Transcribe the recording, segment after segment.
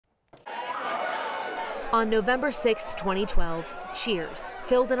On November 6, 2012, cheers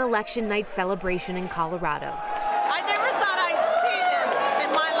filled an election night celebration in Colorado. I never thought I'd see this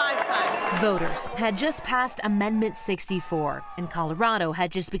in my lifetime. Voters had just passed Amendment 64, and Colorado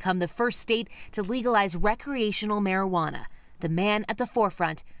had just become the first state to legalize recreational marijuana. The man at the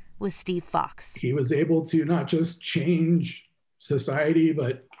forefront was Steve Fox. He was able to not just change society,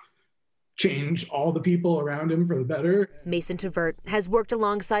 but change all the people around him for the better. Mason Tvert has worked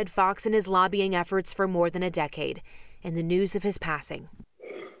alongside Fox in his lobbying efforts for more than a decade, and the news of his passing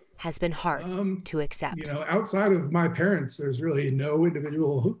has been hard to accept. You know, outside of my parents, there's really no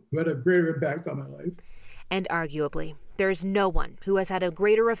individual who had a greater impact on my life. And arguably, there's no one who has had a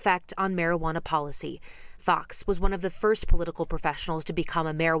greater effect on marijuana policy. Fox was one of the first political professionals to become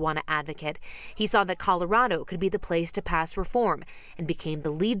a marijuana advocate. He saw that Colorado could be the place to pass reform and became the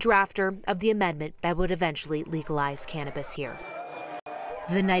lead drafter of the amendment that would eventually legalize cannabis here.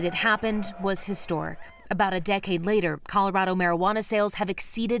 The night it happened was historic. About a decade later, Colorado marijuana sales have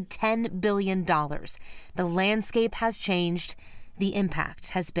exceeded $10 billion. The landscape has changed. The impact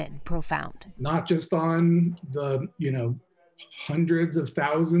has been profound. Not just on the, hundreds of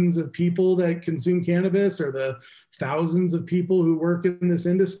thousands of people that consume cannabis or the thousands of people who work in this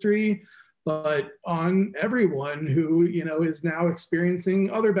industry, but on everyone who, is now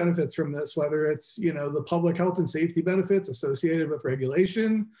experiencing other benefits from this, whether it's, the public health and safety benefits associated with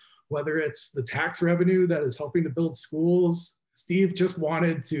regulation, whether it's the tax revenue that is helping to build schools. Steve just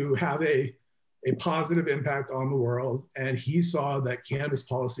wanted to have a positive impact on the world, and he saw that cannabis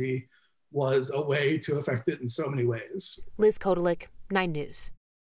policy was a way to affect it in so many ways. Liz Kotelik, 9 News.